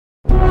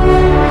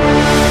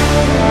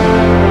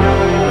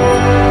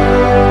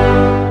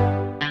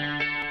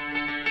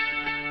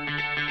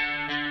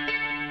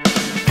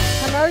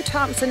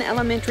Thompson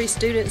Elementary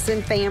students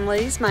and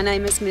families. My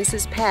name is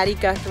Mrs. Patty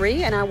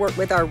Guthrie and I work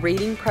with our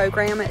reading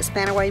program at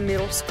Spanaway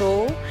Middle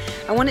School.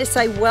 I want to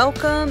say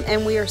welcome,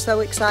 and we are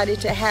so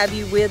excited to have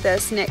you with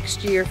us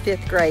next year,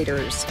 5th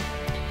graders.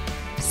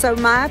 So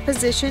my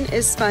position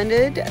is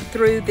funded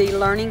through the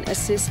Learning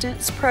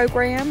Assistance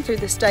Program through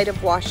the state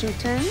of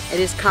Washington.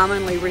 It is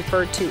commonly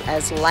referred to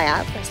as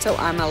LAP, so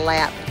I'm a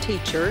LAP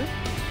teacher.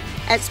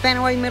 At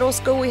Spanaway Middle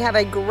School, we have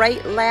a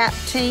great LAP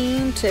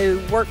team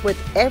to work with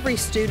every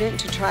student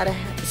to try to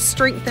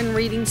strengthen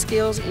reading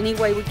skills any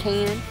way we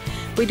can.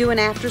 We do an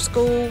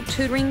after-school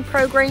tutoring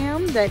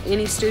program that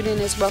any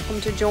student is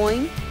welcome to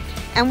join.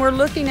 And we're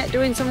looking at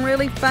doing some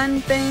really fun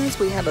things.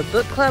 We have a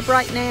book club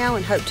right now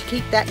and hope to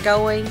keep that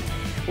going.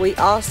 We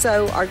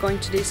also are going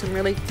to do some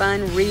really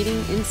fun reading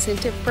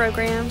incentive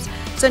programs.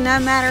 So no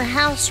matter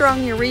how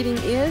strong your reading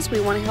is,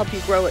 we want to help you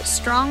grow it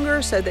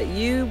stronger so that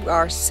you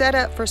are set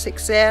up for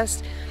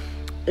success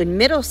in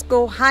middle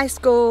school, high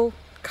school,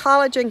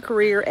 college and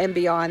career, and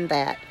beyond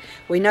that.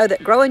 We know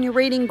that growing your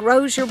reading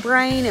grows your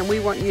brain, and we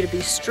want you to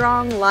be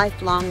strong,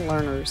 lifelong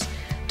learners.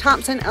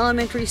 Thompson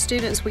Elementary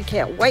students, we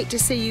can't wait to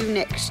see you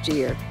next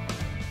year.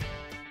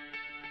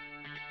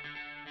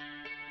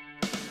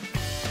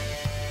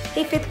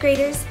 Hey 5th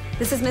graders,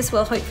 this is Miss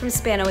Wilhoit from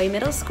Spanaway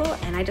Middle School,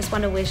 and I just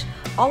want to wish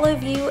all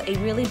of you a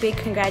really big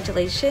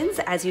congratulations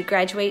as you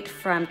graduate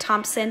from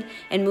Thompson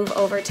and move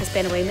over to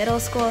Spanaway Middle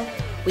School.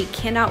 We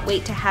cannot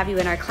wait to have you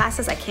in our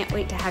classes. I can't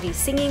wait to have you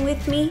singing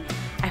with me.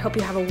 I hope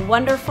you have a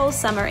wonderful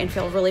summer and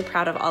feel really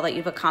proud of all that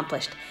you've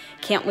accomplished.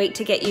 Can't wait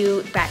to get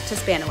you back to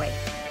Spanaway.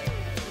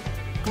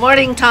 Good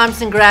morning,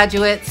 Thompson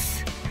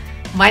graduates.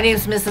 My name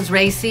is Mrs.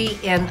 Racy,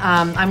 and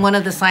I'm one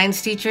of the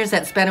science teachers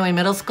at Spanaway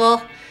Middle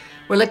School.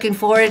 We're looking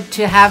forward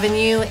to having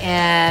you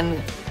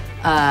and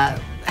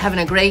having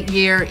a great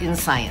year in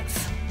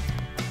science.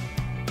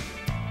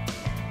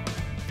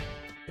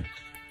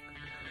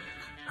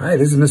 Hi,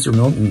 this is Mr.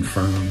 Milton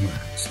from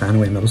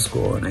Spanaway Middle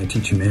School, and I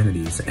teach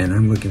humanities, and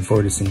I'm looking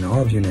forward to seeing all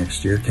of you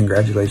next year.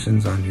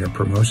 Congratulations on your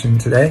promotion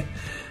today,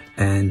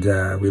 and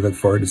we look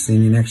forward to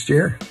seeing you next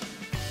year.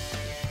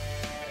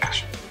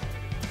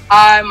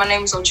 Hi, my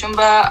name is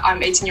Ochumba.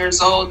 I'm 18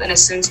 years old and a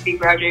soon-to-be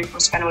graduate from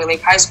Spanaway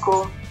Lake High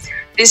School.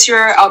 This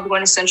year, I'll be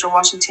going to Central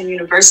Washington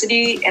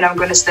University, and I'm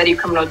going to study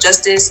criminal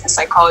justice and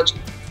psychology.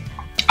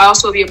 I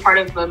also will be a part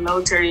of a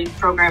military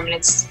program, and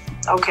it's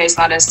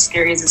not as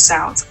scary as it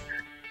sounds.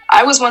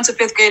 I was once a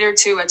 5th grader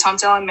too at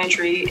Thompson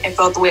Elementary and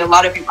felt the way a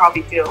lot of you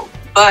probably feel.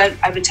 But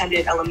I've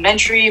attended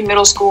elementary,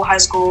 middle school, high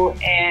school,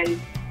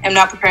 and am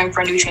now preparing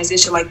for a new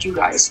transition like you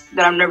guys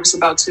that I'm nervous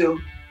about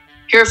too.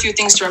 Here are a few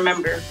things to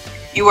remember.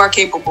 You are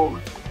capable.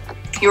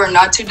 You are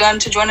not too dumb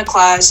to join a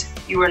class.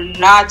 You are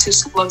not too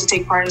slow to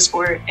take part in a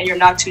sport, and you're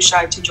not too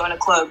shy to join a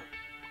club.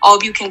 All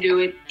of you can do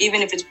it,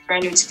 even if it's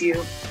brand new to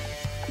you.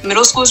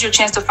 Middle school is your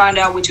chance to find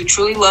out what you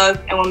truly love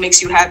and what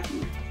makes you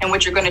happy, and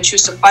what you're going to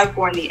choose to fight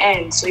for in the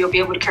end, so you'll be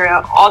able to carry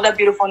out all that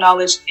beautiful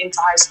knowledge into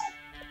high school.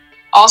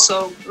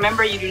 Also,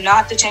 remember, you do not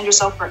have to change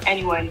yourself for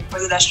anyone,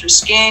 whether that's your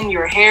skin,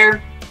 your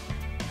hair,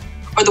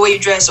 or the way you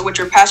dress, or what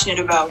you're passionate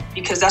about,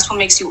 because that's what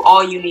makes you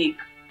all unique.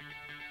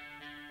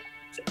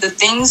 The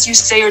things you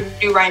say or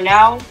do right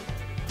now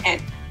and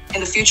in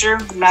the future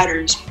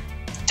matters.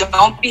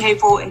 Don't be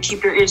hateful and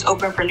keep your ears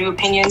open for new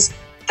opinions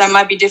that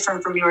might be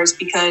different from yours,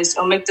 because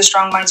it'll make the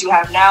strong minds you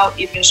have now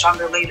even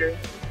stronger later.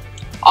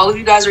 All of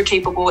you guys are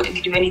capable and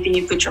can do anything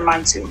you put your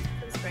mind to.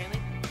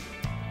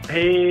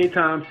 Hey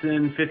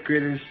Thompson, 5th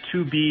graders,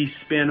 2B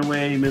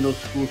Spanaway Middle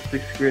School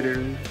 6th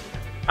graders.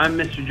 I'm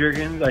Mr.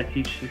 Juergens. I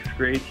teach 6th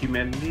grade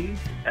humanities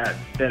at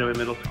Spanaway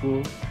Middle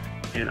School,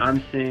 and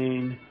I'm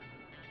saying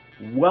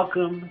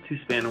welcome to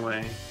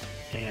Spanaway,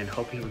 and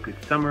hope you have a good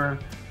summer,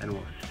 and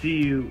we'll see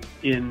you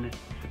in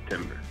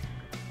September.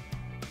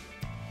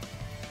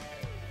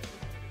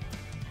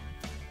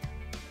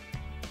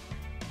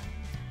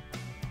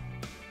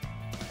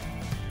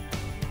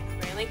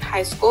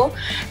 High school.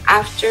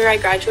 After I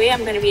graduate, I'm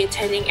going to be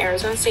attending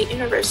Arizona State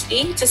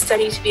University to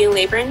study to be a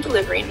labor and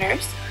delivery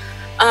nurse.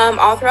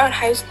 All throughout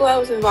high school, I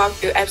was involved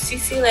through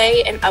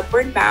FCCLA and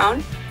Upward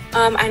Bound.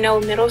 I know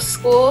middle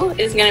school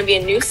is going to be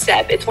a new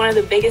step. It's one of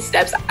the biggest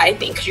steps, I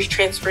think, because you're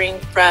transferring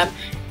from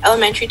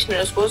elementary to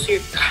middle school, so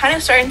you're kind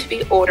of starting to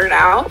be older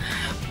now.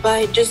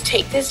 But just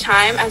take this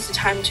time as a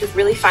time to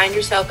really find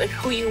yourself and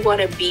who you want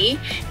to be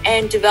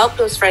and develop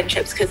those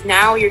friendships, because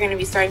now you're going to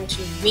be starting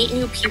to meet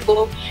new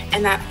people,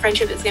 and that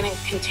friendship is going to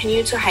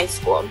continue to high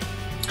school.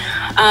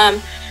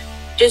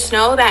 Just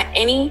know that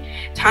any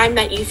time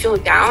that you feel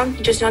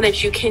down, just know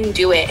that you can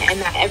do it,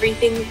 and that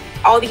everything,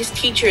 all these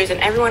teachers and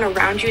everyone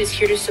around you is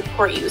here to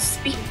support you.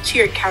 Speak to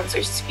your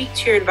counselor, speak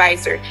to your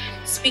advisor,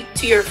 speak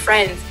to your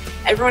friends.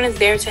 Everyone is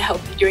there to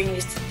help you during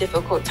these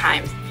difficult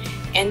times.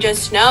 And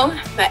just know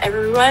that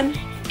everyone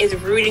is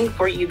rooting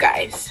for you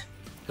guys.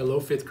 Hello,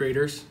 5th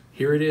graders.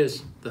 Here it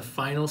is, the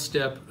final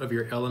step of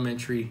your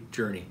elementary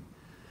journey.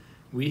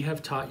 We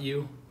have taught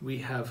you, we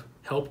have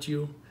helped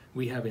you,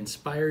 we have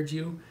inspired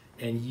you,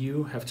 and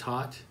you have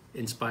taught,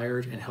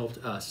 inspired, and helped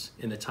us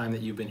in the time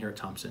that you've been here at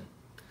Thompson.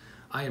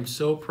 I am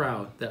so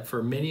proud that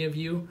for many of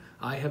you,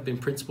 I have been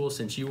principal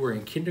since you were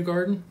in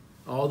kindergarten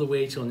all the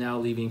way till now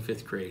leaving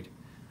 5th grade.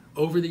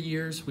 Over the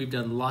years, we've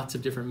done lots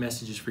of different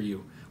messages for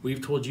you.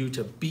 We've told you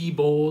to be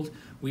bold.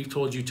 We've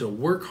told you to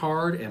work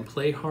hard and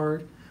play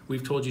hard.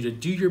 We've told you to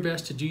do your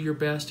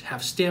best,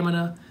 have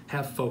stamina,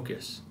 have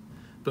focus.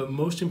 But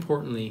most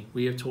importantly,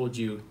 we have told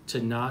you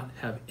to not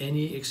have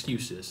any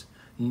excuses.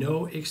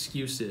 No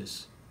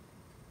excuses.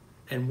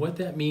 And what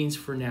that means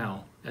for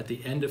now, at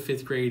the end of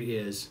 5th grade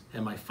is,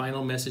 and my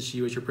final message to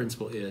you as your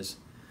principal is,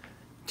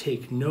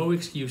 take no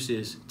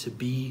excuses to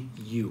be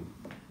you.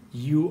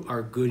 You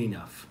are good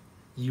enough.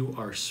 You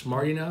are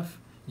smart enough.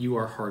 You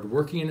are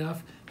hardworking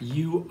enough.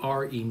 You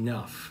are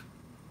enough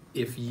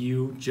if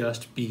you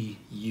just be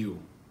you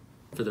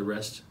for the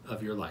rest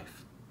of your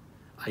life.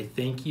 I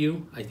thank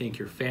you. I thank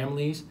your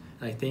families.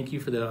 And I thank you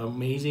for the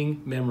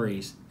amazing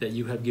memories that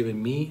you have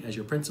given me as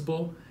your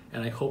principal.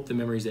 And I hope the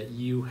memories that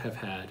you have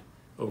had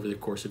over the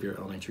course of your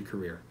elementary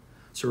career.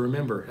 So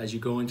remember, as you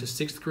go into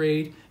 6th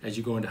grade, as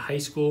you go into high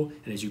school,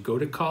 and as you go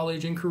to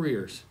college and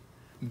careers,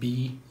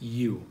 be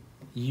you.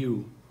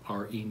 You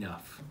are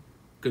enough.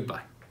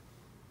 Goodbye.